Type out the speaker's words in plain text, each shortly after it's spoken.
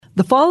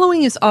The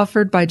following is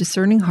offered by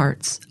Discerning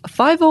Hearts, a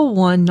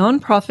 501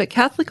 nonprofit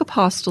Catholic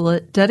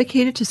apostolate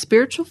dedicated to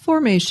spiritual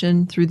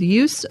formation through the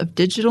use of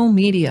digital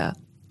media.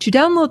 To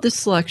download this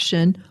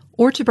selection,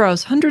 or to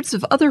browse hundreds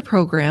of other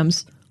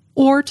programs,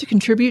 or to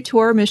contribute to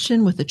our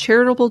mission with a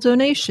charitable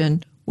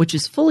donation, which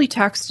is fully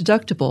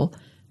tax-deductible,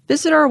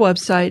 visit our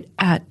website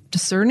at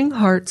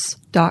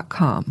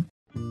discerninghearts.com.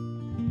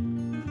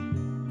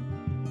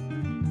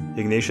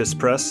 Ignatius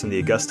Press and the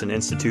Augustine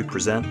Institute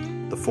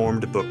present the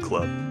Formed Book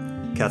Club.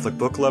 Catholic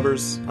book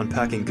lovers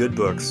unpacking good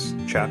books,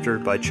 chapter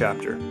by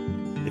chapter.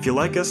 If you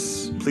like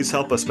us, please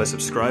help us by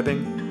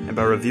subscribing and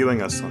by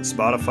reviewing us on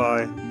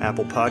Spotify,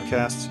 Apple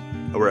Podcasts,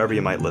 or wherever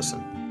you might listen.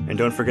 And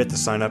don't forget to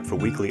sign up for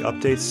weekly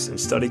updates and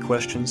study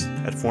questions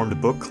at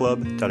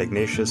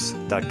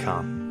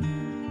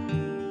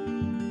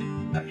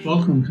formedbookclub.ignatius.com.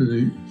 Welcome to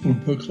the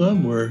Formed Book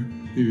Club, where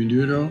Vivian,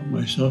 Dudro,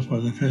 myself,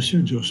 Father Fessio,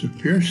 and Joseph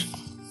Pearce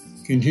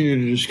continue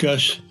to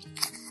discuss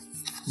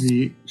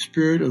The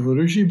Spirit of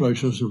Liturgy by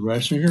Joseph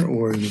Ratzinger,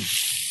 or the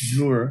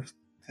newer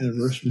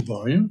anniversary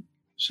volume,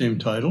 same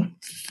title.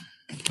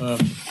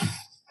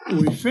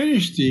 We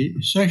finished the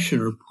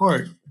section or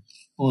part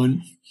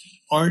on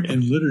art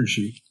and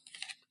liturgy,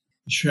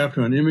 the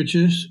chapter on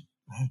images,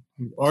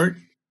 art,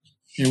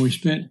 and we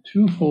spent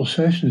 2 full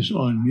sessions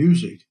on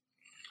music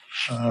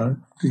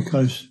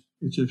because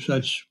it's of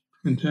such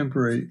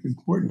contemporary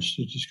importance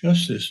to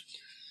discuss this.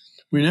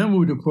 We now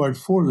move to part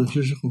 4, the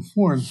physical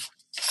form.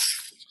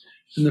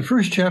 And the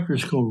first chapter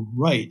is called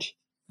Rite,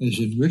 as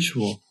in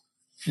ritual.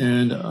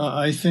 And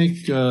I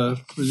think for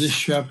this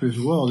chapter as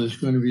well, there's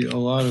going to be a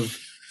lot of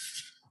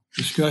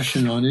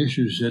discussion on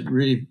issues that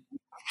really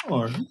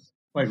are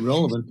quite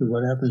relevant to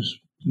what happens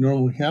to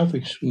normal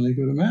Catholics when they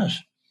go to Mass.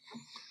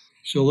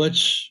 So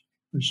let's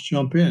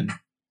jump in.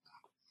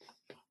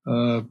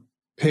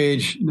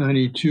 Page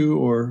 92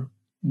 or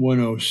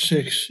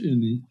 106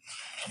 in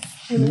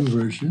the new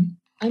version.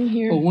 I'm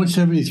here. Oh,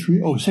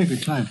 173. Oh,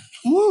 sacred time.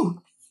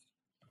 Woo!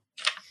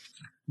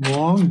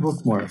 Long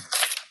bookmark,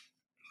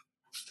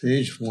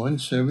 page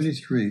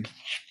 173,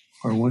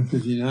 or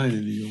 159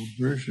 in the old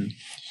version.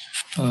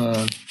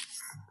 A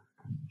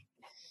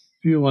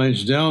few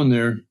lines down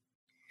there,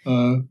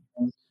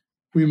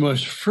 we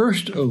must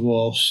first of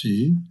all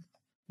see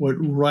what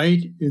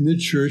rite in the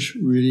church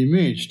really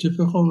means.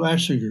 Typical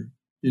Ratzinger,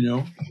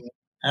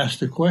 ask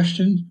the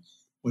question,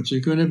 what's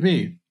it going to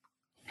be?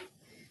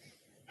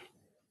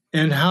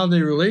 And how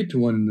they relate to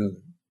one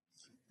another.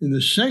 In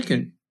the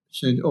second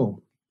in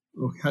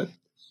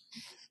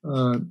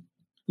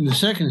the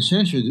 2nd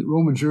century, the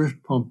Roman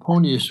jurist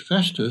Pomponius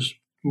Festus,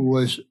 who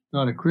was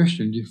not a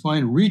Christian,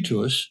 defined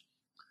ritus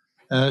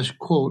as,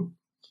 quote,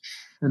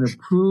 an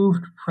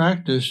approved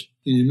practice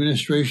in the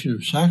administration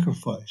of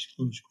sacrifice,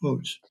 close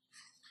quotes.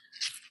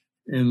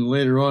 And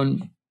later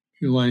on, a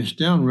few lines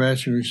down,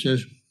 Ratzinger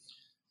says,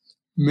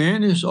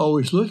 man is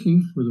always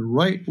looking for the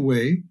right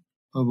way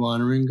of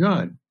honoring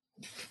God,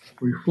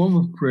 for a form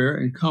of prayer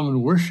and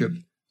common worship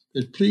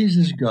that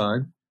pleases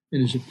God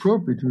and is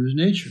appropriate to his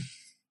nature.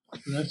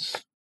 So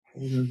that's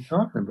what we're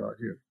talking about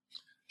here.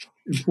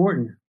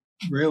 Important,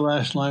 very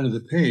last line of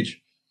the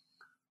page.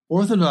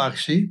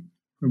 Orthodoxy,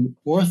 from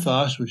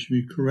orthos, which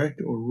means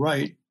correct or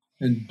right,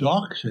 and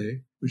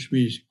doxe, which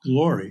means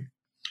glory.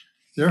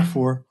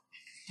 Therefore,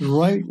 the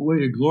right way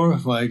to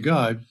glorify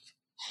God,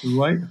 the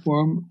right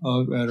form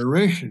of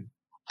adoration.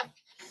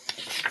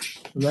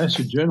 So that's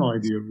the general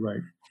idea of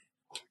right.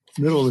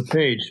 Middle of the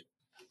page.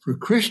 For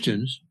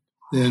Christians,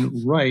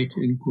 then rite,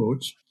 in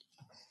quotes,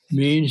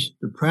 means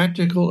the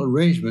practical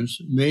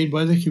arrangements made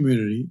by the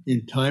community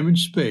in time and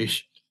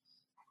space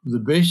for the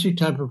basic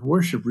type of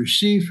worship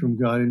received from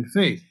God in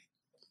faith.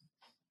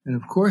 And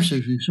of course,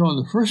 as we saw in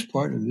the first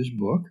part of this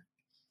book,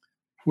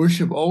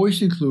 worship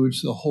always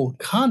includes the whole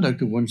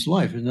conduct of one's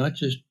life and not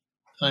just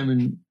time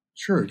in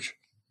church.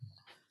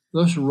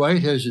 Thus,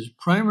 rite has its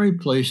primary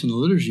place in the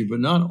liturgy, but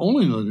not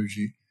only in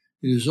liturgy.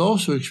 It is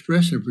also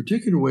expressed in a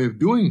particular way of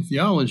doing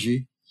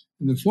theology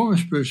in the form of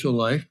spiritual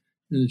life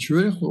in the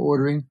juridical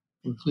ordering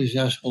of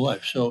ecclesiastical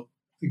life. So,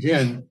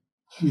 again,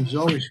 he was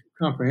always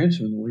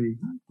comprehensive when he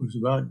was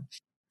about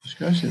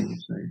discussing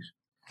these things.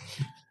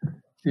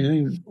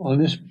 Anything on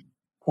this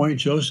point,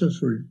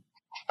 Joseph or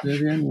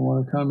Vivian, you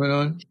want to comment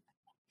on?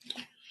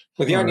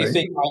 Well, the only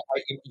thing,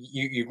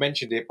 you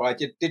mentioned it, but I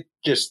did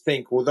just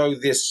think, although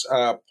this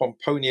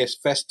Pomponius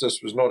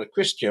Festus was not a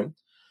Christian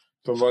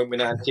from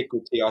Roman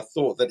antiquity, I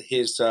thought that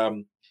his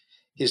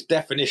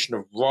definition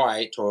of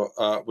rite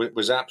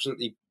was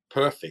absolutely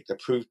perfect,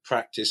 approved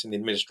practice in the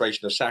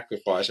administration of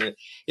sacrifice. And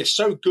it's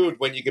so good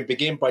when you can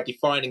begin by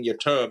defining your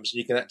terms and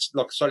you can have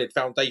like a solid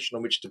foundation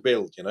on which to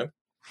build,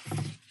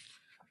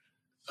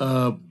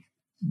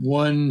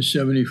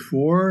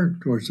 174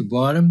 towards the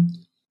bottom.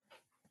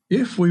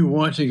 If we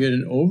want to get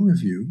an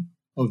overview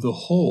of the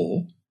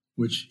whole,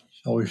 which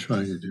he's always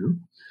trying to do,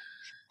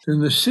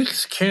 then the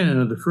 6th canon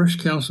of the First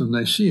Council of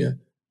Nicaea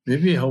may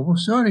be a helpful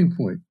starting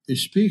point. It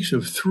speaks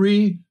of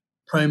 3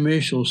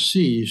 primatial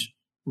sees,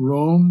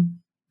 Rome,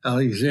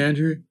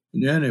 Alexandria,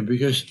 and Antioch,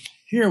 because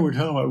here we're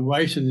talking about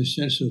rites in the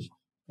sense of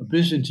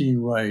Byzantine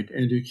Rite,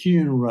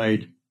 Antiochian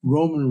Rite,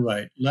 Roman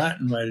Rite,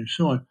 Latin Rite, and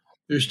so on.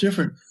 There's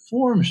different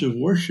forms of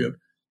worship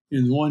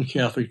in one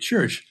Catholic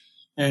Church.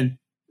 And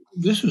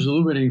this was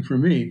illuminating for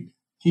me.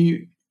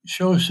 He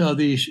shows how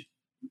these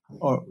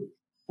are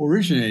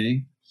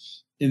originating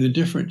in the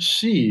different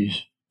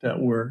sees that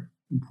were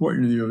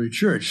important in the early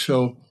church.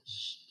 So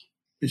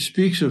it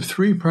speaks of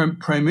three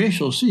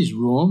primatial sees: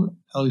 Rome,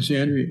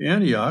 Alexandria,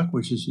 Antioch,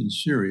 which is in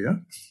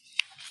Syria.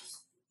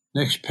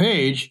 Next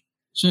page,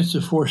 since the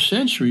 4th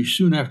century,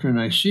 soon after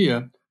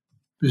Nicaea,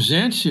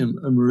 Byzantium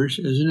emerged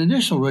as an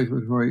initial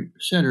regulatory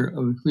center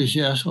of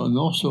ecclesiastical and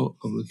also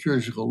of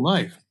liturgical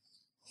life.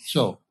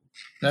 So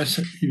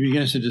he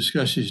begins to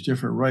discuss these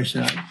different rites.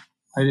 And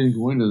I didn't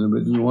go into them,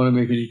 but do you want to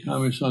make any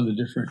comments on the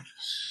different,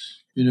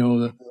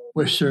 the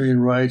West Syrian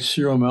Rite,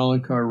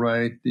 Syro-Malankar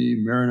Rite, the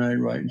Maronite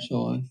Rite, and so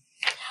on?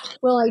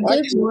 Well, I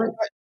did want...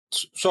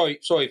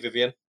 Sorry,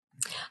 Vivian.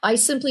 I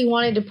simply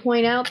wanted to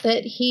point out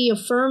that he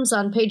affirms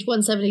on page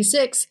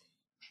 176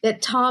 that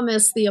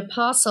Thomas the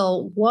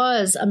Apostle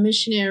was a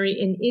missionary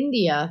in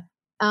India,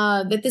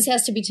 that this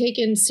has to be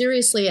taken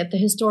seriously at the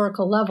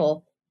historical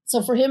level.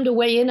 So for him to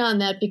weigh in on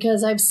that,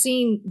 because I've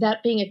seen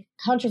that being a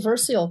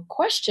controversial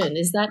question,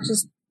 is that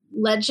just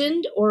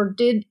legend, or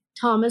did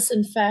Thomas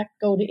in fact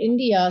go to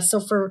India? So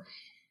for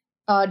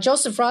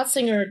Joseph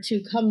Ratzinger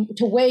to come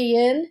to weigh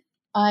in,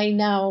 I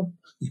now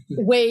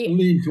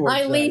lean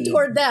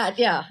toward that.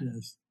 Yeah.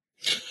 Yes.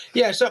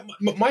 Yeah. So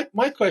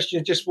my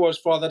question just was,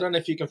 Father, I don't know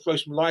if you can throw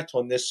some light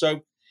on this.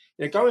 So,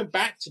 going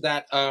back to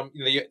that,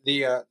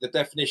 the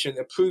definition,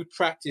 approved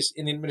practice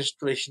in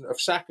administration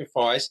of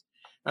sacrifice,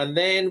 and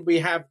then we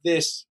have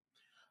this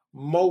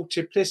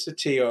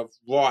multiplicity of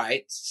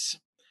rites.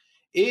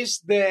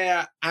 Is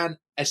there an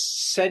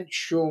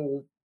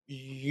essential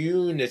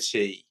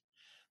unity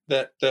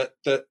that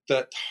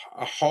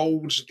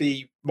holds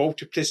the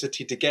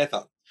multiplicity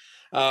together,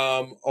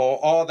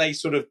 or are they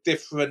sort of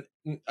different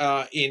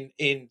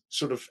in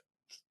sort of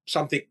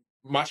something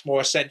much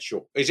more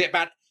essential? Is it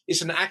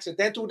an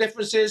accidental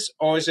differences,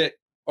 or is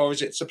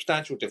it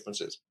substantial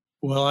differences?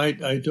 Well,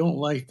 I don't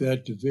like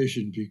that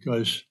division,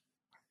 because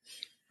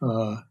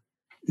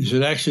is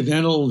it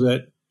accidental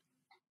that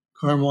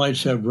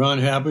Carmelites have brown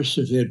habits?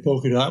 If they had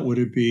polka dot, would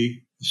it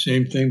be the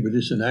same thing, but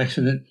it's an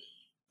accident?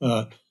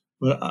 But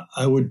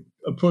I would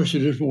approach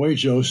it a different way,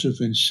 Joseph,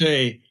 and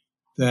say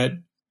that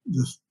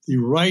the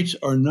rites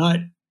are not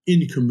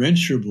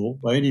incommensurable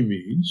by any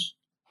means.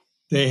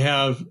 They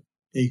have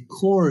a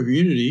core of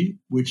unity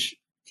which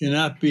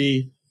cannot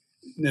be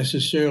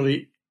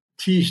necessarily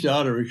teased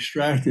out or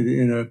extracted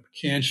in a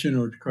Kantian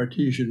or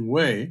Cartesian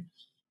way,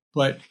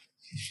 but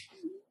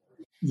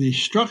the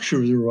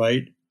structure of the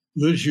rite,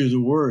 liturgy of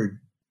the Word,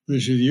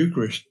 liturgy of the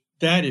Eucharist,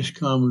 that is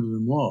common to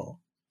them all.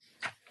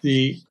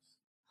 The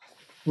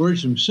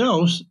words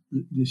themselves,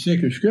 the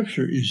sacred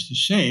Scripture is the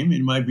same.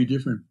 It might be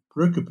different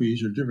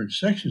pericopes or different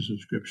sections of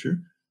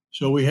Scripture.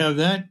 So we have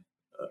that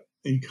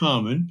in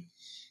common.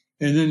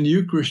 And then the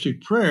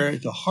Eucharistic prayer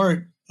at the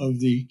heart of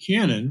the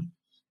canon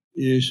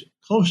is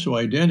close to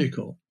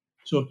identical.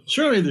 So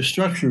certainly the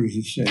structure is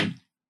the same.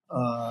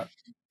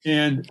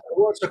 And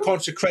what's the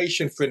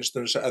consecration, for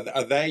instance?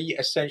 Are they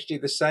essentially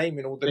the same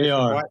in all the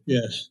different rites?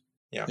 Yes.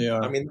 Yeah. They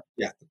are. I mean,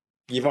 yeah,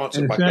 you've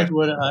answered my question. In fact,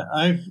 question. what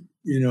I've,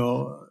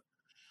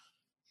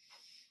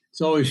 it's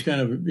always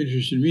kind of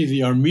interested me,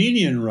 the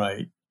Armenian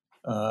rite,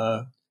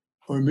 or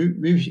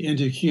maybe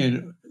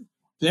Antiochian,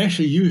 they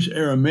actually use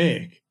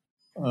Aramaic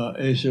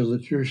as their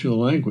liturgical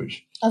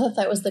language. I thought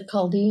that was the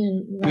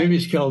Chaldean. Right? Maybe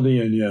it's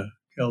Chaldean, yeah,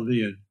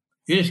 Chaldean.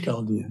 It is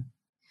Chaldean.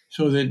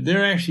 So that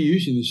they're actually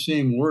using the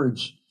same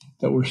words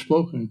that were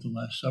spoken at the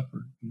Last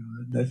Supper.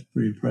 That's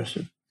pretty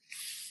impressive.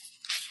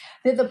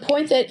 The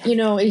point that,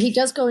 he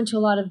does go into a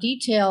lot of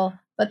detail,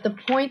 but the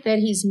point that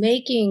he's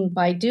making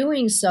by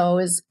doing so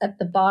is at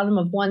the bottom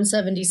of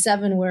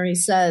 177, where he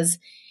says,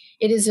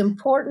 it is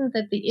important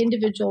that the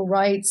individual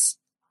rites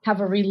have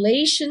a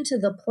relation to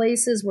the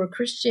places where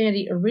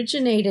Christianity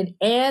originated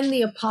and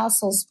the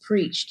apostles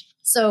preached.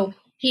 So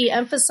he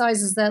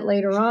emphasizes that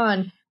later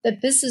on,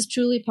 that this is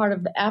truly part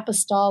of the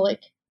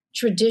apostolic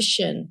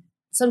tradition.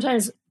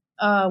 Sometimes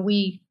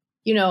we,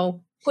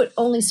 put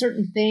only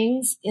certain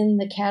things in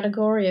the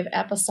category of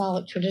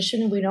apostolic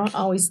tradition, and we don't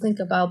always think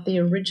about the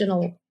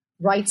original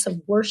rites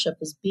of worship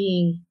as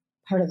being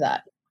part of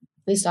that.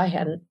 At least I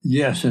hadn't.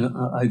 Yes, and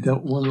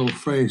one little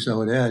phrase I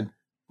would add,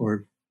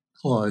 or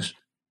clause,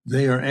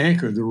 they are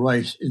anchored, the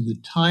rites, in the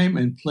time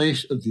and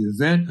place of the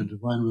event of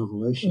divine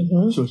revelation.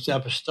 Mm-hmm. So it's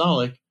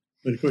apostolic,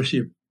 but of course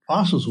the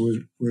apostles were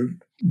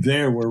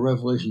there where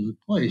revelation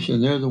took place,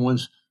 and they're the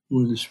ones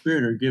who in the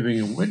Spirit are giving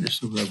a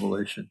witness of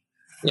revelation.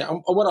 Yeah,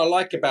 and what I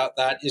like about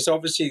that is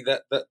obviously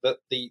that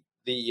the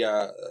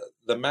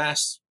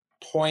Mass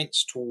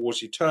points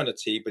towards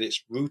eternity, but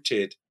it's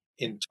rooted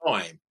in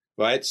time,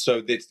 right? So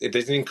there's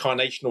an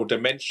incarnational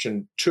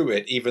dimension to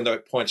it, even though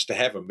it points to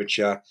heaven, which,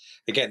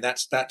 again,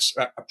 that's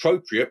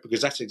appropriate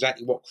because that's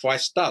exactly what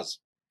Christ does.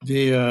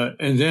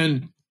 And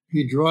then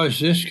he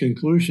draws this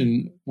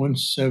conclusion,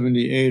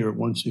 178 or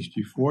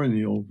 164 in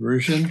the old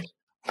version.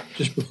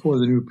 just before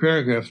the new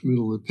paragraph,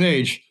 middle of the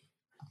page,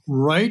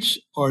 rights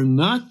are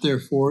not,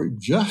 therefore,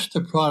 just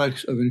the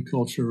products of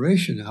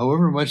enculturation,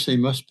 however much they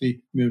must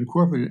be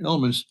incorporated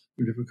elements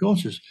from different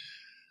cultures.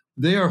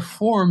 They are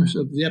forms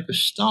of the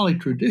apostolic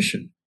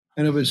tradition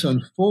and of its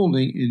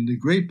unfolding in the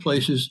great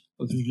places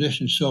of the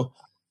tradition. So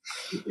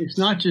it's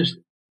not just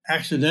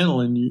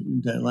accidental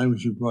in that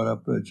language you brought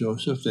up,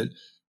 Joseph, that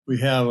we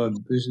have a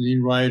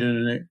Byzantine rite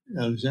and an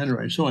Alexander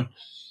rite and so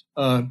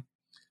on.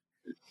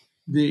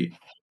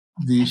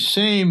 The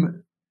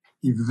same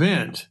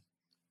event,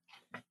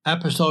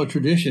 apostolic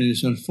tradition,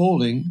 is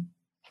unfolding,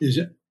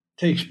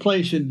 takes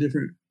place in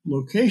different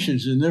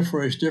locations, and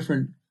therefore has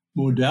different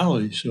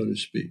modalities, so to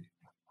speak.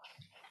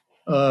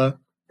 And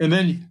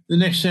then the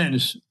next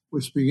sentence,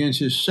 which begins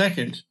his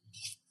second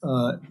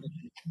kind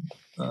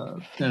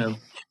of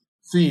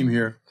theme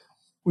here,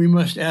 we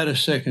must add a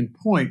second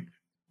point.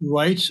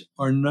 Rights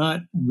are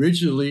not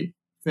rigidly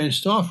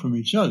fenced off from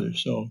each other.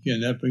 So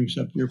again, that brings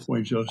up your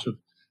point, Joseph.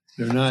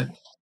 They're not.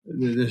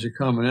 There's a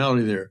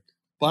commonality there.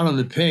 Bottom of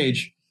the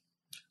page,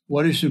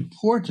 what is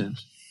important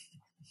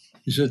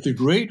is that the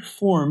great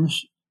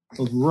forms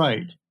of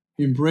right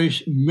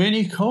embrace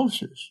many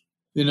cultures.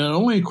 They not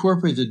only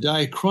incorporate the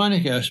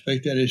diachronic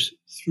aspect, that is,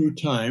 through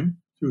time,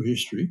 through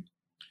history,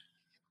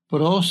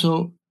 but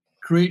also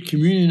create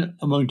communion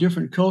among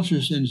different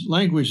cultures and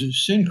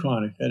languages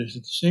synchronic, that is,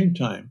 at the same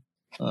time.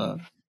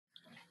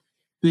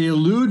 They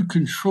elude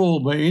control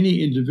by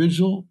any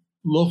individual,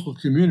 local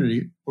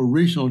community, or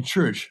regional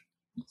church.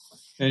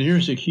 And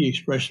here's a key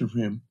expression for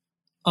him.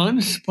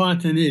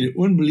 Unspontaneity,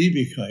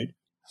 Unbeliebigkeit,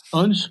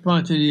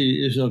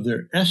 unspontaneity is of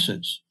their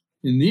essence.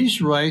 In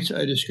these rites,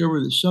 I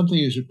discover that something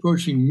is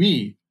approaching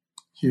me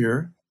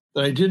here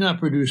that I did not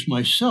produce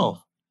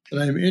myself, that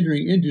I am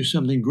entering into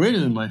something greater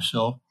than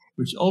myself,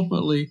 which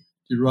ultimately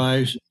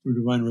derives from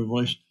divine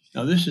revelation.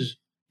 Now,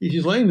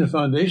 he's laying the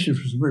foundation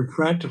for some very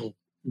practical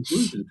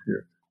conclusions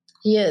here.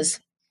 He is.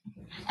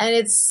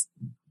 And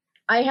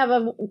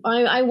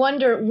I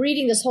wonder,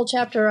 reading this whole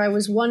chapter, I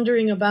was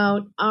wondering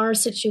about our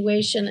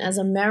situation as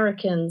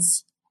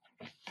Americans,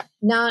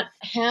 not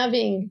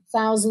having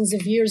thousands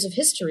of years of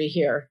history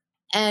here,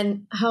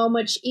 and how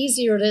much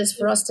easier it is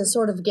for us to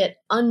sort of get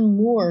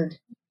unmoored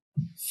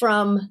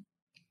from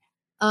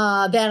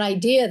that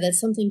idea that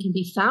something can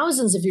be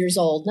thousands of years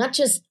old, not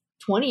just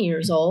 20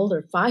 years old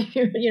or 5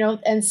 years,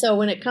 And so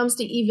when it comes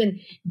to even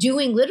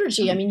doing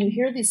liturgy, I mean, you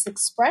hear this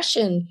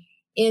expression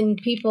in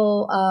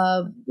people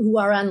who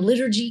are on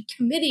liturgy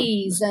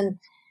committees. And,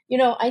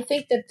 I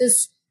think that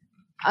this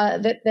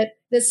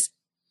this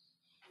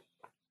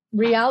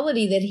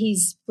reality that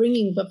he's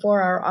bringing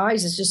before our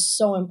eyes is just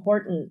so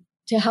important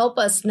to help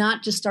us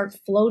not just start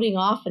floating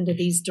off into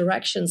these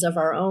directions of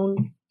our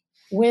own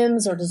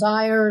whims or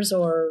desires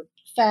or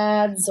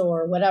fads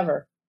or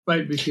whatever.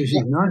 Right, because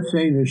he's not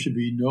saying there should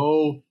be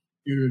no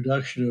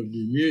introduction of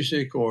new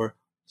music or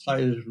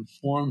slightly different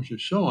forms or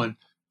so on,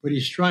 but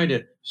he's trying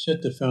to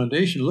set the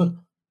foundation. Look,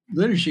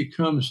 liturgy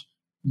comes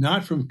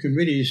not from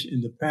committees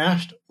in the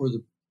past or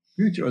the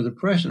future or the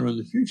present or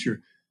the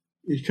future.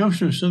 It comes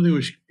from something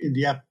which in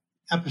the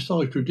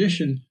apostolic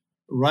tradition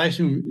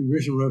arising from the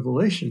original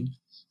revelation,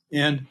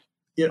 and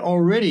it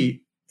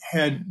already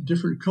had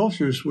different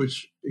cultures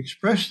which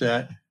expressed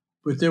that,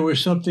 but there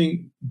was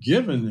something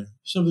given there,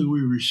 something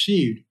we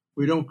received.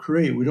 We don't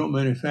create, we don't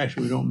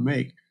manufacture, we don't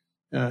make.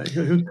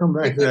 He'll come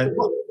back to that.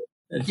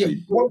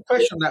 One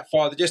question on that,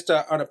 Father, just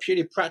on a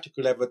purely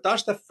practical level.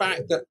 Does the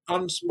fact that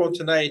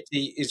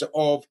unspontaneity is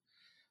of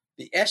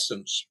the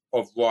essence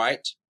of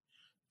rite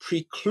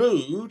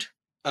preclude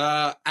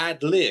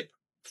ad lib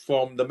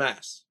from the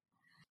Mass?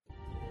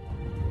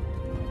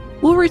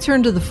 We'll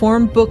return to the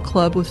Formed Book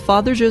Club with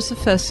Father Joseph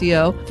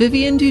Fessio,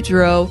 Vivian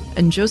Dudro,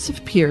 and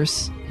Joseph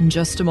Pearce in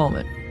just a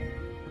moment.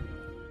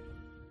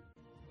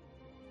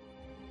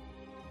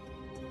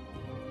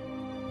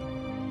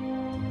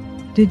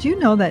 Did you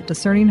know that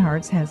Discerning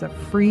Hearts has a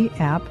free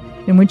app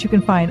in which you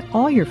can find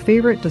all your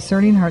favorite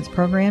Discerning Hearts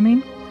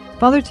programming?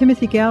 Father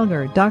Timothy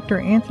Gallagher, Dr.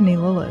 Anthony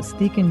Lillis,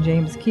 Deacon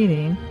James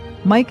Keating,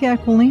 Mike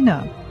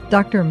Aquilina,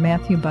 Dr.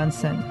 Matthew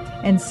Bunson,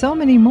 and so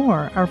many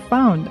more are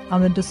found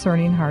on the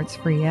Discerning Hearts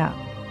free app.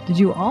 Did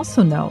you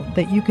also know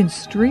that you can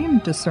stream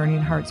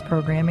Discerning Hearts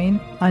programming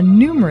on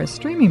numerous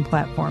streaming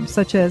platforms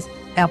such as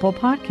Apple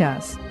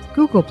Podcasts,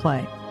 Google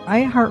Play,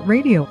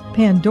 iHeartRadio,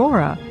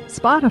 Pandora,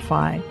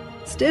 Spotify,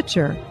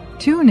 Stitcher,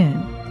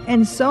 TuneIn,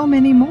 and so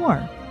many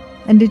more?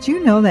 And did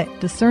you know that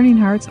Discerning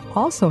Hearts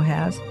also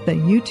has the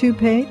YouTube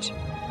page?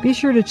 Be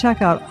sure to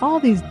check out all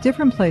these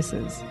different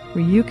places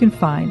where you can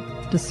find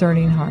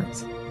Discerning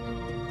Hearts.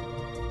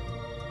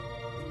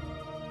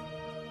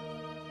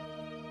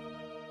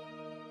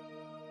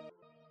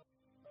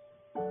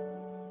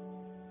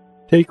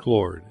 Take,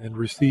 Lord, and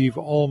receive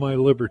all my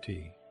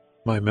liberty,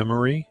 my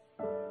memory,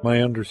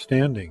 my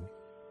understanding,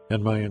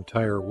 and my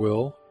entire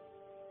will,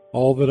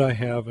 all that I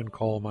have and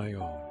call my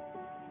own.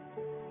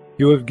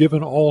 You have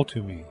given all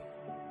to me.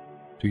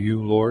 To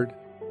you, Lord,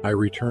 I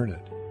return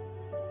it.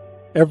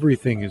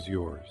 Everything is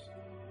yours.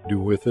 Do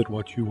with it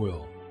what you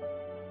will.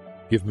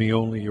 Give me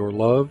only your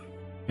love,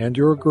 and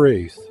your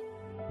grace,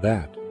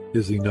 that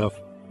is enough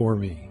for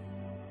me.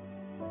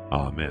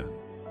 Amen.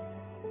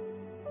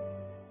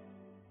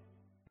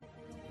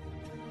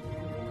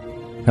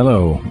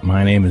 Hello,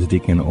 my name is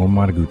Deacon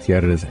Omar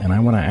Gutierrez, and I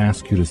want to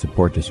ask you to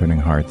support Discerning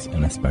Hearts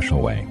in a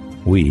special way.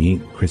 We,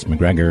 Chris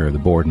McGregor, the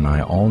board, and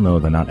I all know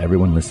that not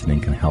everyone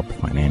listening can help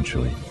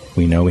financially.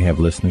 We know we have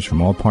listeners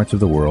from all parts of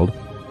the world,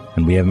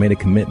 and we have made a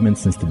commitment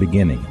since the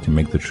beginning to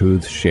make the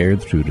truths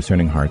shared through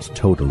Discerning Hearts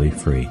totally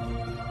free.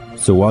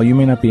 So while you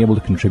may not be able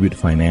to contribute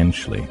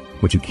financially,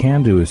 what you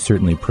can do is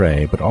certainly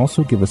pray, but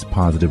also give us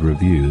positive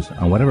reviews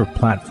on whatever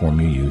platform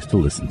you use to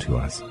listen to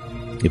us.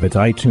 If it's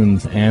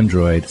iTunes,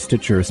 Android,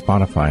 Stitcher, or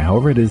Spotify,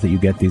 however it is that you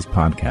get these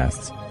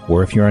podcasts,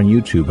 or if you're on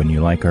YouTube and you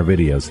like our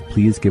videos,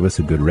 please give us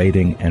a good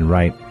rating and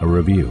write a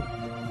review.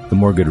 The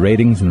more good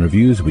ratings and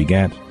reviews we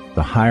get,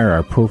 the higher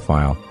our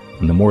profile,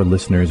 and the more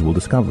listeners will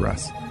discover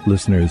us,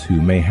 listeners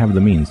who may have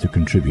the means to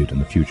contribute in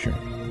the future.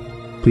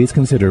 Please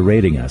consider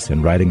rating us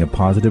and writing a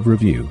positive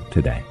review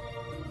today.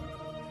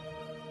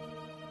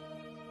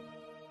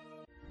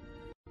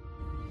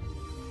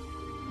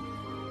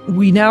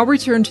 We now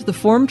return to the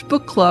Formed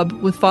Book Club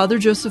with Father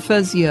Joseph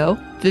Fessio,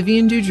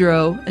 Vivian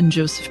Dudro, and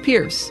Joseph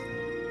Pearce.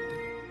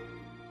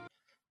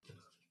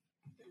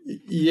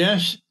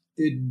 Yes,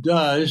 it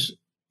does.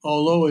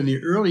 Although in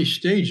the early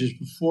stages,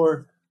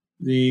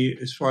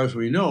 as far as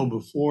we know,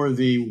 before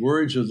the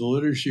words of the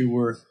liturgy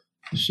were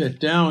set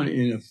down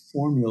in a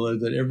formula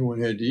that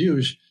everyone had to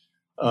use,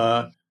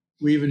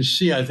 we even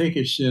see, I think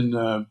it's in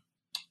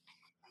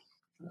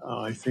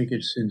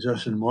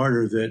Justin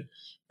Martyr, that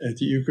at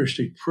the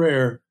Eucharistic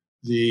prayer,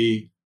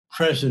 the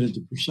president,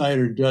 the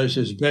presider, does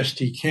as best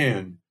he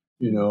can,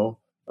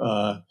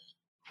 but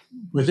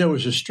there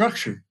was a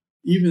structure.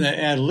 Even that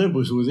ad lib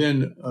was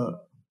within a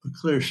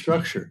clear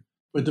structure.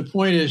 But the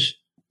point is,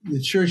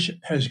 the church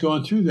has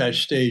gone through that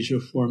stage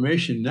of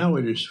formation. Now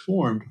it is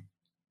formed.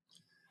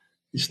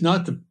 It's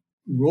not the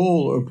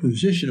role or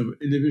position of an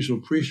individual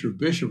priest or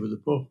bishop or the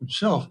Pope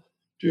himself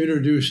to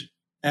introduce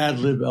ad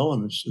lib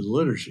elements to the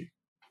liturgy.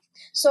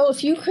 So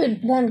if you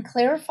could then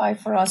clarify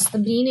for us the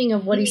meaning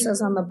of what he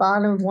says on the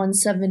bottom of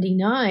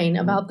 179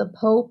 about the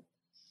Pope,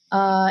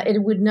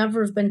 it would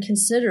never have been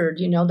considered,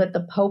 that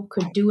the Pope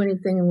could do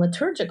anything in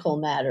liturgical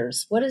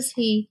matters. What is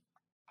he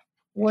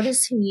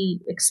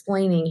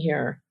explaining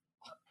here?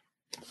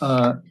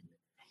 Let's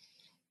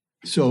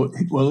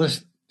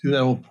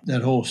do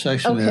that whole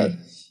section okay. there.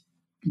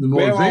 The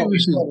more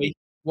vigorously,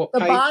 the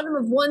bottom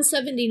of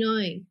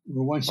 179.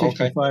 Or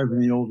 165 in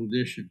the old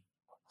edition.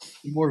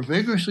 The more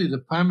vigorously the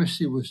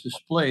primacy was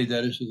displayed,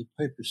 that is, of the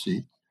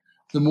papacy,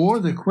 the more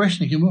the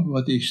question came up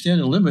about the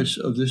extent and limits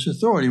of this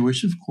authority,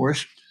 which, of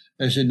course,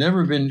 has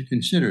never been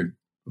considered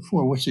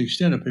before. What's the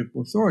extent of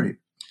papal authority?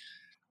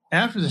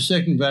 After the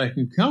Second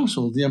Vatican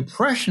Council, the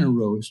impression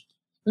arose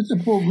that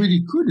the Pope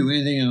really could do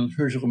anything in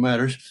liturgical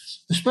matters,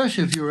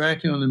 especially if you were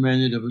acting on the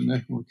mandate of an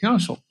ecumenical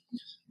council.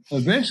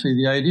 Eventually,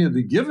 the idea of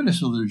the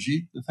givenness of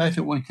liturgy, the fact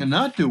that one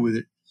cannot do with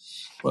it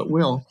what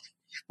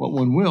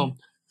one will,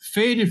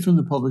 faded from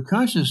the public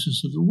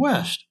consciousness of the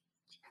West.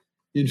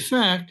 In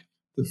fact,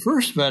 the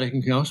First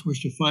Vatican Council,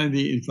 which defined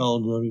the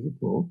infallibility of the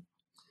Pope,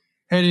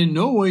 had in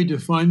no way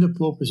defined the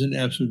Pope as an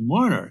absolute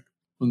monarch.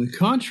 On the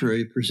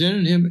contrary,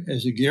 presented him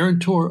as a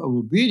guarantor of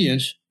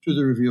obedience to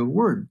the revealed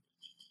word.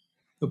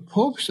 The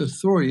Pope's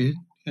authority,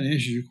 and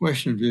answers your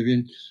question,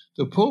 Vivian,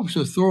 the Pope's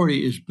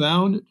authority is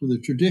bound to the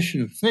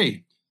tradition of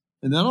faith,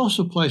 and that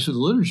also applies to the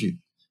liturgy.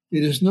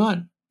 It is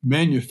not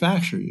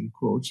manufactured, in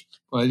quotes,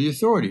 by the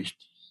authorities.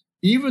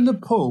 Even the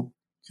Pope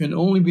can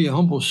only be a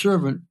humble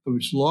servant of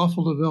its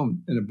lawful development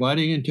and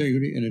abiding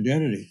integrity and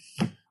identity.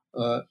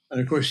 And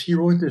of course, he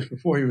wrote this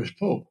before he was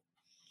Pope,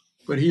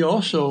 but he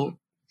also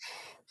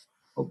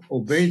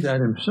obeyed that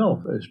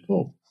himself as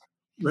Pope,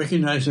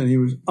 recognizing he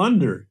was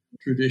under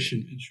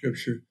tradition and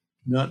Scripture,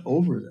 not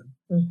over them.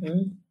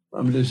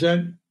 Mm-hmm. Does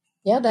that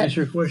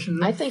answer your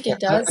question? I think it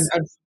does.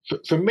 And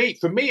for me,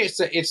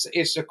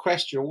 it's a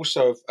question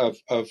also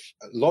of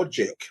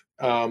logic,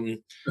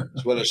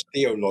 as well as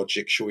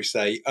theologic, shall we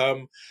say?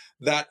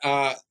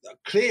 That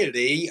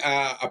clearly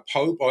a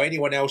pope or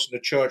anyone else in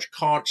the church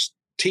can't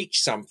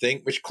teach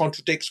something which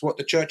contradicts what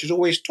the church has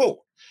always taught,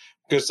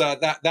 because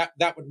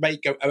that would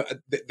make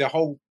the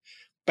whole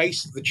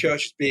base of the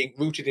church as being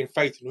rooted in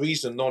faith and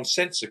reason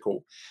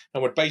nonsensical,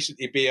 and would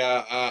basically be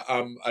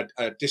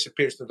a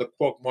disappearance of the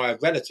quagmire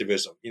of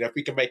relativism. If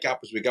we can make up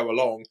as we go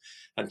along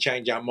and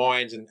change our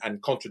minds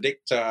and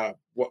contradict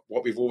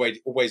what we've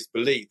always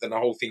believed, then the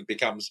whole thing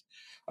becomes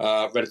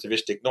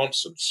relativistic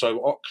nonsense.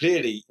 So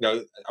clearly,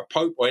 a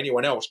pope or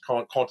anyone else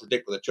can't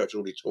contradict what the church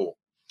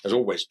has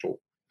always taught.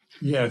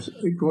 Yes,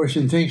 of course,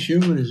 in things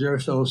human, as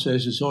Aristotle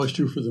says, it's always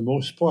true for the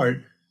most part.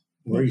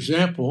 For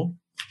example,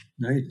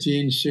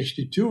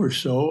 1962 or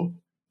so,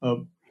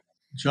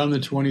 John the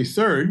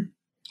 23rd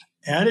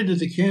added to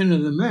the canon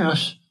of the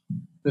Mass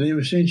the name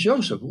of St.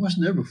 Joseph. It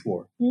wasn't there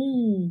before.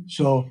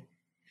 So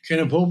can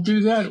a pope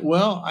do that?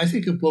 Well, I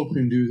think a pope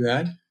can do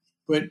that.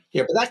 But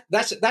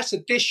that's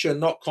addition,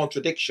 not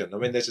contradiction. I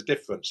mean, there's a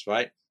difference,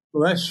 right?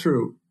 Well, that's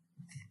true.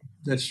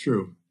 That's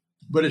true.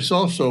 but it's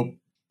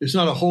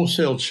not a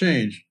wholesale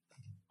change.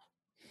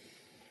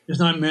 It's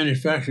not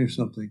manufacturing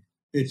something.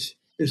 It's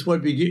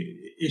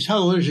how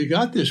the liturgy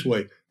got this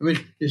way. I mean,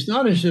 it's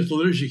not as if the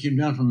liturgy came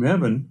down from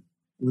heaven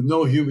with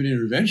no human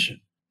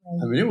intervention.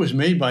 I mean, it was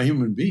made by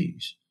human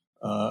beings,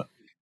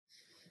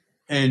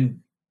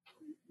 and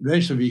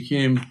eventually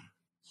became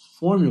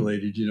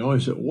formulated,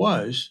 as it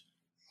was.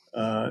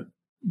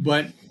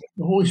 But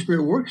the Holy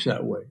Spirit works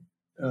that way,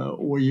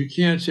 where you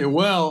can't say,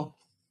 well,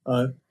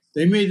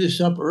 they made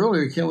this up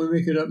earlier. Can't we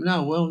make it up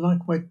now? Well, not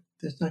quite.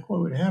 That's not quite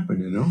what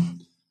happened,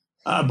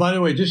 By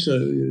the way, just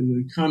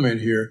a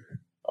comment here.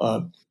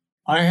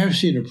 I have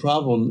seen a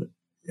problem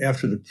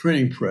after the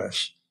printing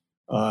press.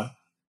 The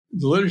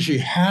liturgy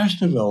has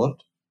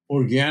developed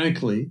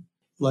organically,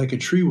 like a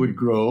tree would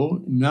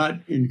grow,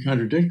 not in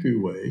contradictory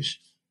ways,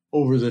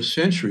 over the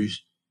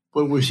centuries,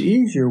 but was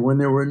easier when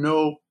there were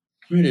no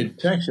printed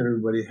text that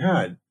everybody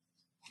had.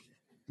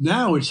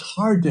 Now it's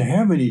hard to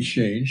have any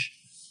change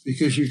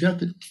because you've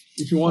got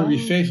if you want to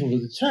be faithful to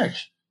the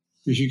text,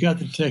 because you got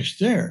the text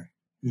there,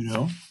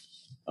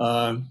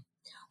 Well,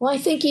 I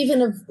think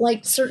even of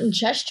like certain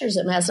gestures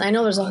at Mass. I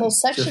know there's a whole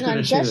section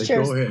on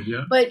gestures. Go ahead,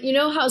 yeah. But you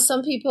know how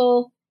some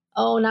people,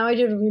 now I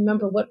don't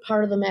remember what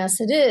part of the Mass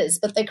it is,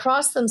 but they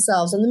cross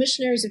themselves, and the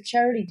missionaries of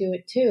charity do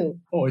it too.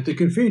 Oh, at the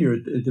Confiteor,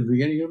 at the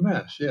beginning of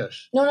Mass,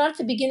 yes. No, not at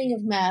the beginning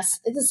of Mass.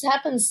 This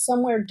happens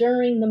somewhere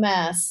during the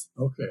Mass.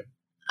 Okay.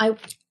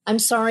 I'm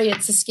sorry,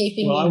 it's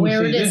escaping me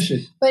where it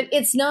is. But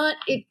it's not,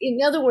 in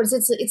other words,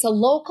 it's a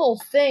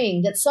local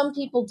thing that some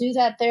people do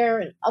that there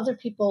and other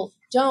people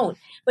don't.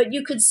 But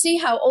you could see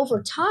how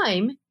over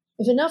time,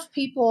 if enough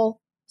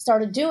people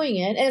started doing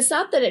it, and it's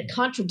not that it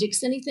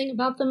contradicts anything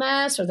about the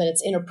Mass or that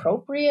it's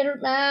inappropriate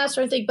at Mass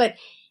or anything, but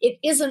it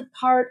isn't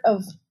part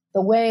of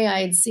the way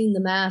I had seen the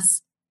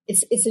Mass.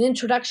 It's an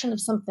introduction of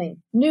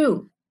something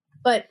new.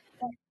 But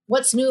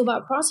what's new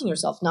about crossing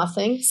yourself?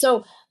 Nothing.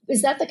 So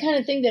is that the kind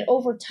of thing that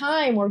over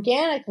time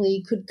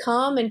organically could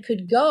come and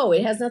could go?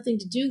 It has nothing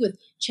to do with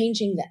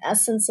changing the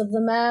essence of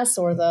the Mass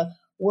or the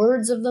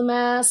words of the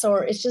Mass,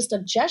 or it's just a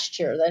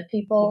gesture that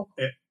people...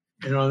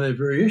 And on that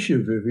very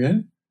issue,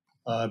 Vivian,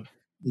 the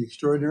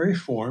extraordinary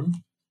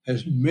form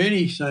has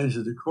many signs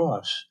of the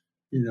cross,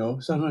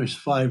 sometimes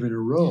 5 in a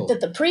row.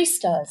 That the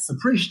priest does. The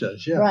priest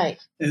does, yeah. Right.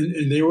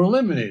 And they were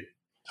eliminated,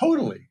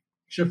 totally,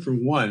 except for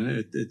one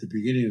at the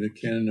beginning of the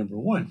canon number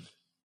 1.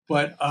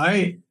 But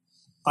I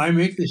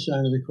make the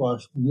sign of the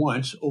cross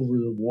once over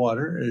the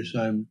water as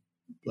I'm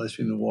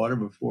blessing the water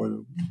before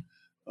the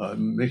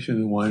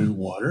mixing the wine and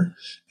water.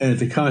 And at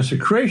the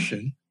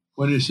consecration,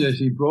 when it says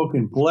he broke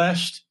and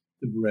blessed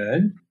the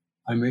bread,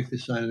 I make the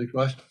sign of the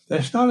cross.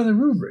 That's not in the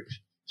rubrics.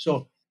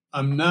 So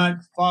I'm not,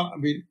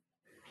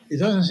 it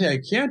doesn't say I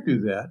can't do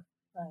that.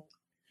 Right.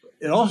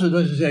 It also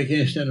doesn't say I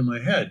can't stand on my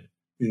head,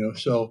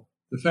 so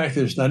the fact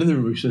that it's not in the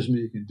rubrics doesn't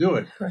mean you can do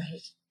it. Right.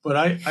 But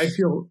I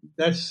feel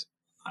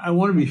I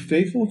want to be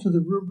faithful to the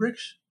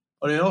rubrics,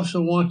 but I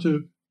also want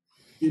to,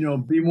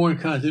 be more in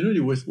continuity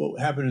with what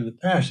happened in the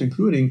past,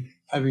 including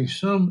having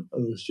some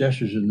of those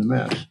gestures in the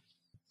Mass.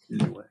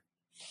 Anyway.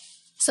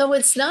 So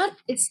it's not,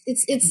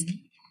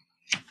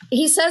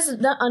 he says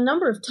a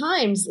number of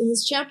times in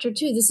this chapter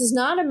too, this is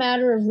not a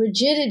matter of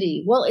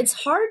rigidity. Well,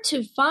 it's hard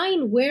to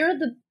find where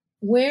the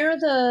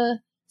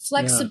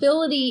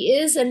flexibility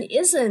is and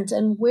isn't,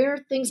 and where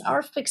things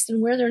are fixed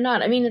and where they're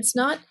not. I mean, it's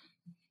not.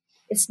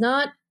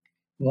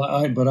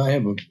 Well, but I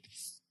have a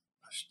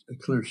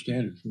clear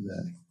standard for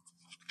that.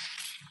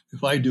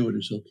 If I do it,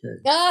 it's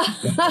okay.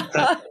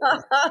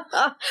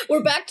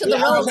 We're back to the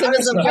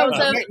relativism.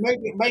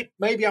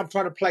 Maybe I'm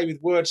trying to play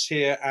with words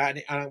here,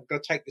 and I'm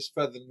going to take this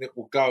further than it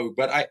will go.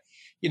 But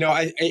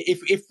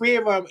if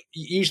we're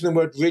using the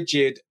word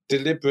rigid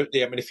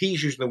deliberately, if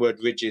he's using the word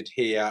rigid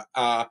here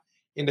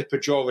in the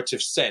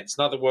pejorative sense,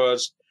 in other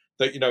words,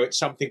 that it's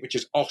something which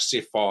is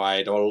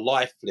ossified or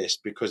lifeless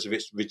because of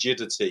its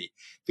rigidity.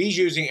 If he's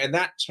using it in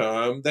that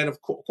term, then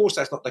of course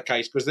that's not the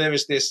case, because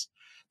there's this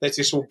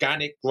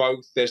organic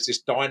growth, there's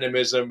this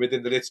dynamism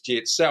within the liturgy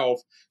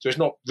itself. So it's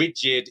not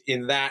rigid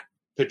in that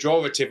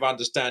pejorative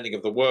understanding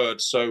of the word.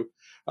 So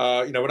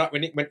when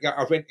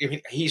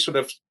he's sort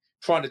of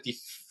trying to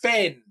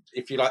defend,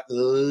 if you like, the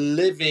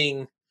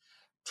living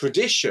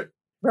tradition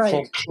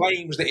from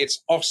claims that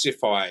it's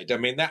ossified.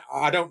 That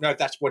I don't know if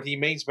that's what he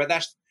means, but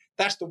that's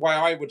the way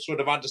I would sort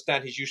of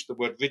understand his use of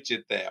the word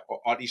rigid there, or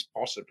at least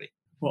possibly.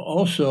 Well,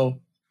 also,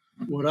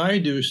 what I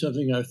do is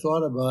something I've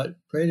thought about,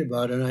 prayed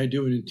about, and I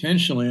do it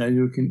intentionally. I'm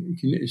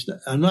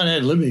not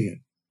ad-libbing it.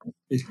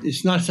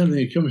 It's not something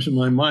that comes to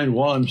my mind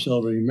while I'm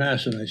celebrating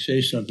Mass and I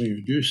say something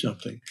or do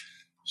something.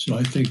 So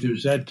I think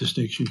there's that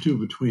distinction, too,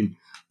 between,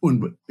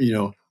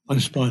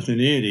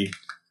 unspontaneity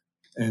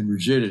and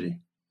rigidity.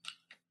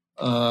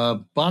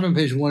 Bottom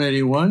page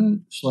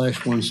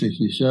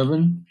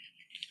 181/167.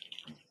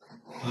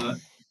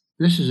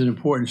 This is an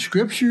important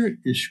scripture.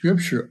 Is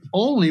scripture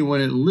only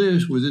when it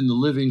lives within the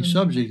living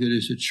subject that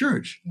is the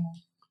church. Yeah.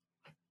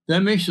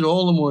 That makes it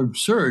all the more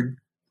absurd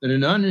that a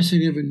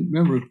non-insignificant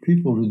number of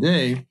people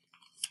today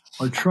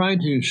are trying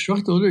to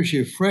instruct the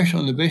liturgy afresh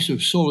on the basis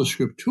of sola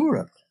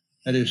scriptura.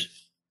 That is,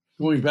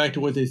 going back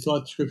to what they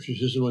thought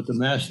scriptures is about the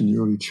Mass in the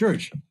early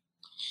church.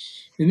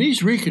 In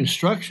these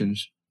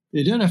reconstructions,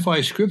 they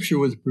identify scripture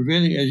with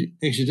prevailing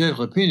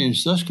exegetical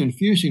opinions, thus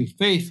confusing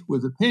faith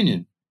with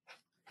opinion.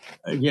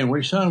 Again,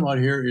 what he's talking about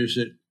here is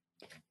that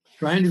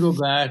trying to go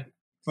back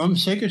from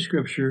sacred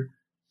scripture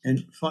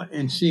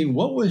and seeing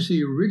what was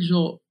the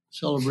original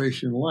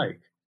celebration like.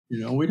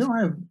 We don't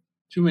have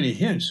too many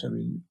hints. I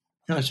mean,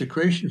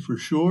 consecration for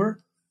sure,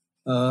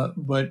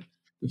 but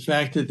the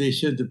fact that they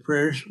said the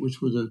prayers,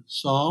 which were the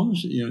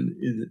Psalms,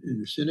 in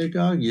the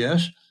synagogue,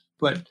 yes,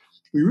 but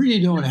we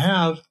really don't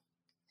have,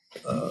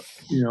 a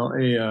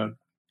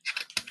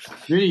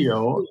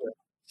video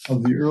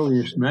of the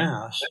earliest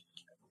Mass,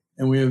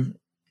 and we have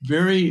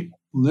very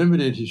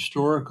limited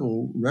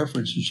historical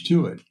references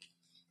to it.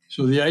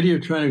 So the idea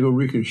of trying to go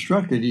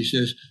reconstruct it, he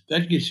says,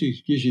 that gives you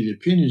the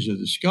opinions of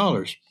the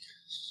scholars.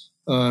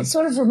 It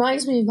sort of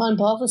reminds me of von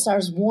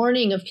Balthasar's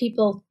warning of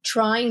people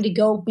trying to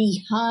go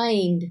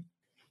behind,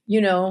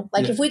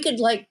 if we could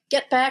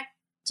get back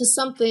to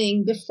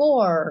something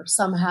before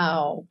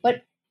somehow.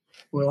 But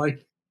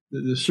like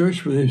the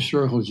search for the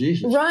historical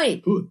Jesus.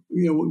 Right.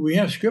 We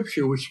have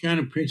scripture which kind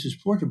of paints his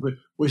portrait, but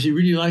was he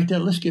really like that?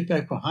 Let's get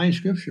back behind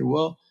scripture.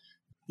 Well,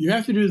 you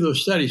have to do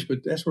those studies, but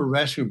that's where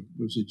Ratzinger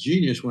was a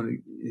genius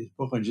when his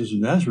book on Jesus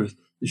of Nazareth,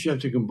 is you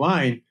have to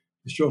combine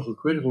historical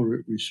critical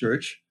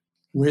research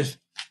with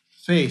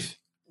faith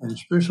and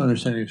spiritual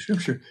understanding of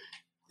scripture.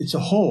 It's a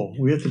whole.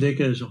 We have to take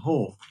it as a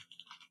whole.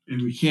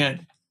 And we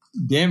can't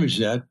damage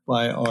that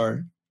by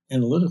our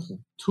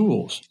analytical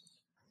tools.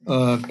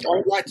 I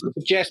would like to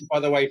suggest, by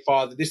the way,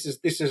 Father, this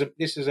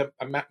is a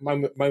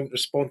moment of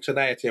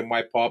spontaneity on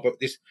my part, but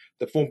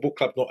the Form Book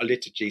Club not a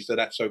liturgy, so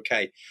that's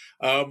okay.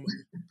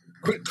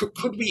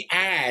 Could we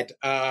add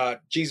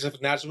Jesus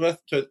of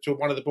Nazareth to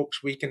one of the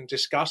books we can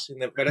discuss in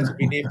the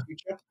relatively near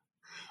future?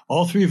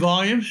 All 3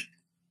 volumes?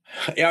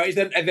 Yeah,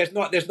 there's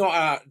not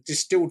a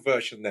distilled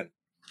version then.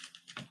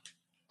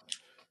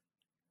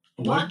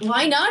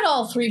 Why not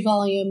all 3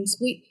 volumes?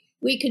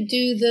 We could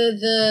do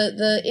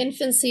the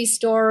infancy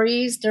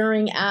stories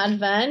during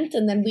Advent,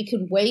 and then we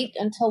could wait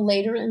until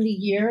later in the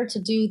year to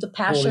do the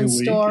Passion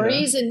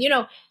stories, and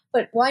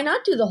But why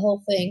not do the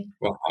whole thing?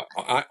 Well,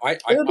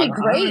 it would be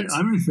great.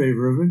 I'm in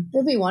favor of it. It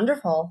would be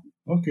wonderful.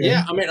 Okay.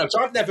 Yeah, I mean,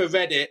 so I've never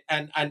read it,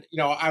 and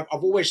I've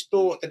always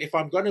thought that if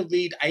I'm going to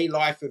read a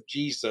life of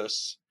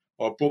Jesus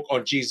or a book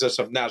on Jesus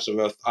of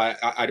Nazareth,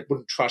 I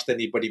wouldn't trust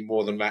anybody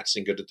more than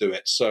Ratzinger to do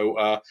it.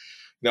 So.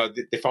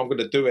 If I'm going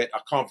to do it, I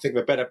can't think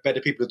of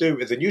better people to do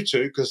it than you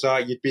two, because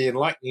you'd be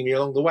enlightening me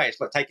along the way. It's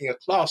like taking a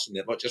class in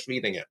it, not just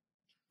reading it.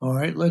 All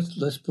right,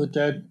 let's put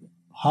that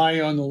high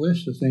on the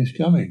list of things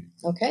coming.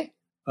 Okay.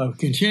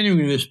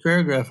 Continuing this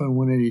paragraph on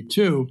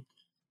 182,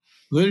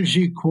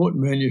 liturgy, quote,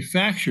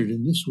 manufactured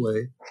in this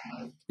way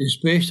is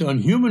based on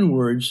human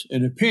words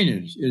and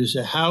opinions. It is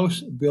a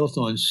house built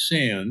on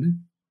sand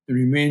and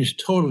remains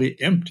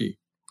totally empty,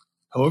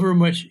 however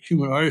much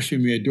human artistry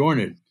may adorn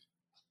it.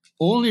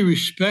 Only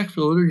respect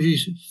for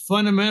liturgy's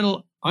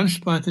fundamental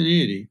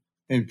unspontaneity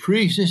and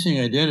pre-existing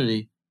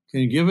identity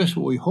can give us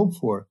what we hope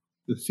for,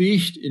 the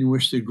feast in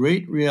which the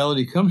great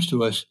reality comes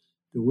to us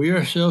that we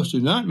ourselves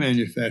do not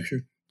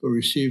manufacture but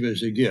receive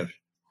as a gift.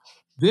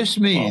 This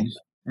means,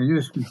 and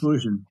here's the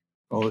conclusion,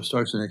 although it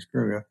starts the next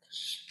paragraph,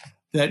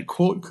 that,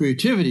 quote,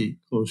 creativity,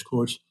 close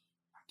quotes,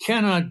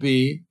 cannot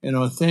be an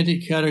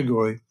authentic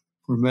category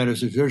for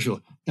matters of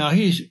visual. Now,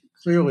 he's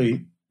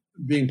clearly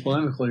being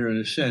polemical here in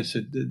the sense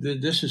that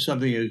this is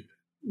something that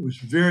was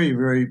very,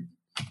 very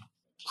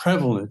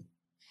prevalent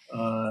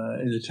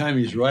in the time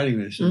he's writing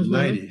this, in the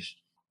 90s.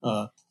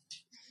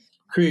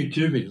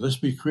 Creativity, let's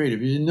be creative.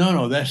 He said,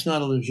 no, that's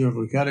not a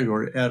liturgical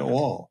category at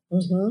all.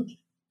 And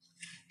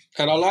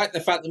I like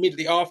the fact that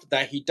immediately after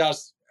that, he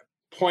does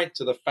point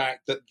to the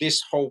fact that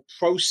this whole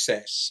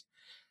process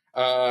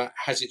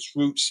has its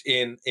roots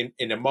in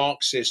a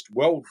Marxist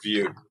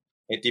worldview.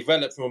 It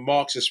developed from a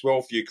Marxist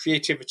worldview.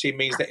 Creativity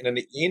means that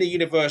in a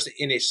universe that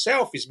in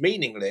itself is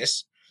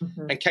meaningless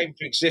and came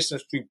to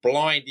existence through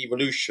blind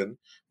evolution,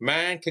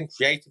 man can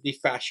creatively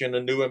fashion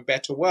a new and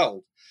better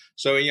world.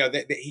 So,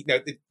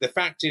 the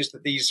fact is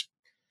that these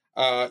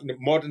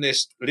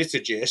modernist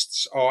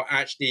liturgists are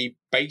actually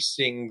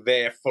basing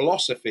their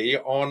philosophy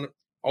on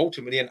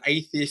ultimately an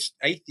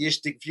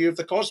atheistic view of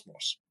the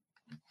cosmos.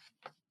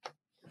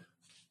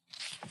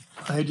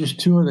 I had just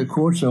 2 other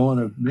quotes I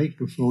want to make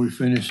before we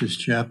finish this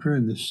chapter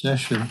in this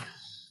session.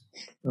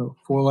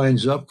 4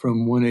 lines up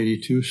from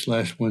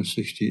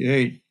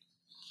 182/168.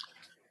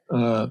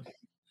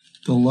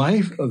 The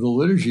life of the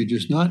liturgy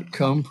does not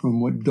come from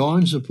what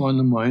dawns upon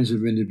the minds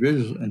of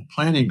individuals and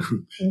planning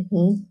groups,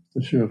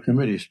 the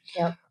committees.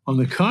 Yep. On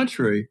the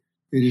contrary,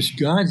 it is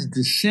God's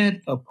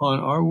descent upon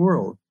our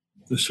world,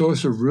 the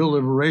source of real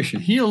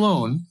liberation. He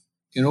alone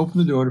can open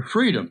the door to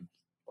freedom.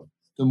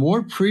 The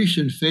more priests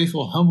and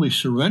faithful humbly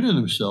surrender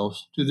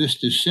themselves to this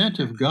descent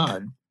of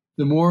God,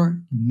 the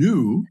more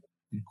new,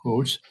 in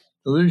quotes,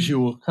 the liturgy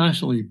will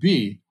constantly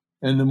be,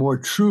 and the more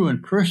true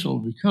and personal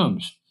it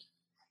becomes.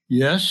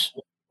 Yes,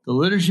 the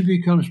liturgy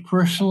becomes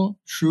personal,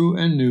 true,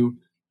 and new,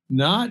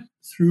 not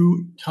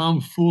through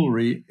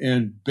tomfoolery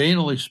and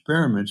banal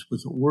experiments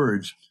with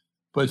words,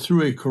 but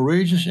through a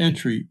courageous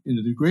entry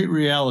into the great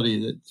reality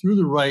that through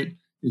the rite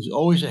is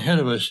always ahead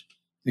of us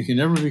and can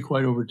never be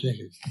quite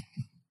overtaken.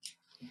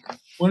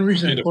 One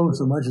reason I quote it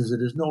so much is that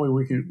there's no way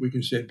we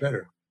can say it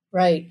better.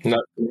 Right.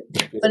 No.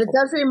 But it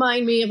does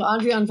remind me of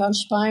Adrian von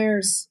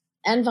Speier's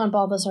and von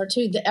Balthasar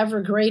too, the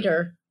ever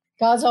greater.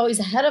 God's always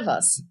ahead of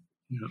us.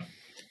 Yeah.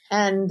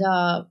 And,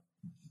 to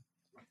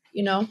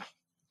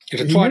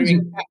try to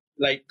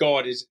encapsulate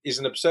God is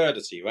an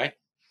absurdity, right?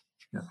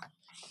 Yeah.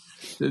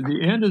 The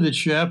end of the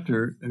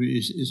chapter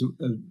is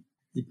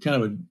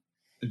kind of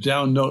a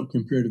down note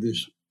compared to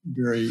this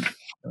very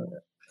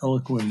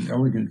eloquent,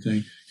 elegant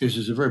thing, because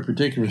it's a very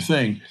particular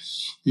thing.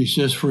 He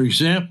says, for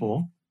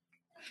example,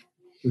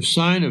 the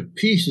sign of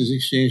peace is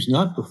exchanged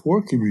not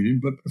before communion,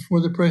 but before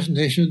the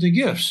presentation of the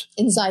gifts.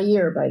 In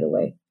Zaire, by the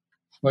way.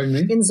 Pardon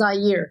me? In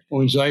Zaire.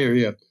 Oh, in Zaire,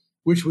 yeah.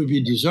 Which would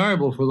be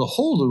desirable for the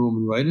whole of the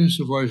Roman rite,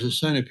 insofar as the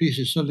sign of peace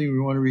is something we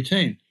want to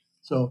retain.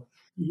 So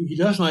he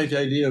doesn't like the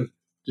idea of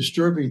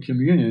disturbing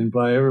communion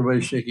by everybody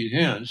shaking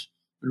hands,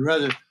 but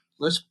rather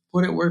let's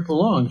put it where it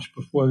belongs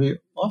before the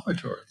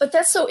offertory. But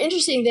that's so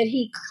interesting that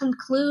he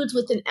concludes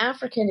with an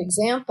African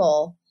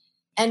example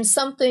and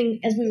something,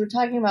 as we were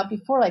talking about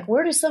before, like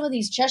where do some of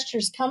these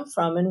gestures come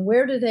from and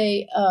where do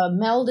they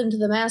meld into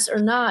the Mass or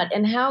not,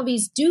 and how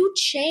these do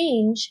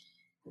change.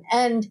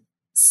 And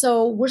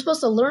so we're supposed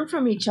to learn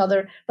from each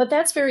other, but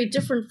that's very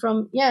different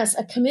from, yes,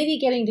 a committee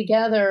getting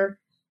together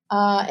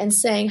and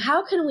saying,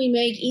 how can we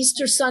make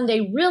Easter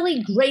Sunday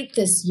really great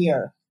this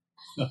year?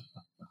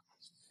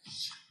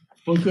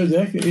 Well, good.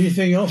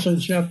 Anything else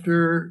on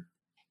chapter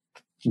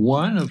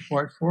 1 of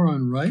part 4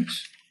 on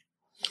rites?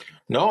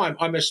 No,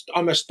 I'm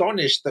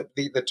astonished that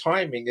the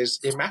timing is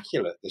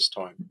immaculate this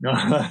time.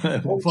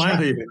 Well,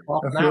 finally,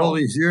 after all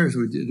these years,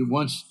 we did it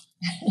once.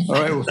 All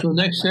right. Well, so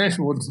next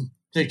session we'll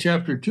take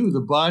chapter 2, the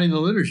body and the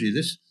liturgy.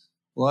 This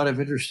a lot of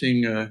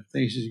interesting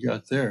things he's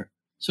got there.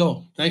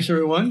 So, thanks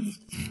everyone.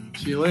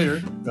 See you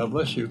later. God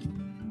bless you.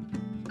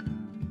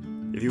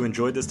 If you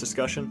enjoyed this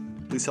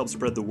discussion, please help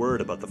spread the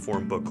word about the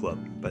Forum Book Club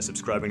by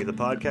subscribing to the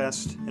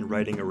podcast and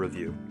writing a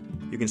review.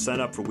 You can sign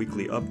up for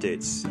weekly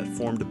updates at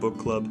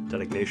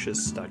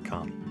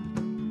forumbookclub.ignatius.com.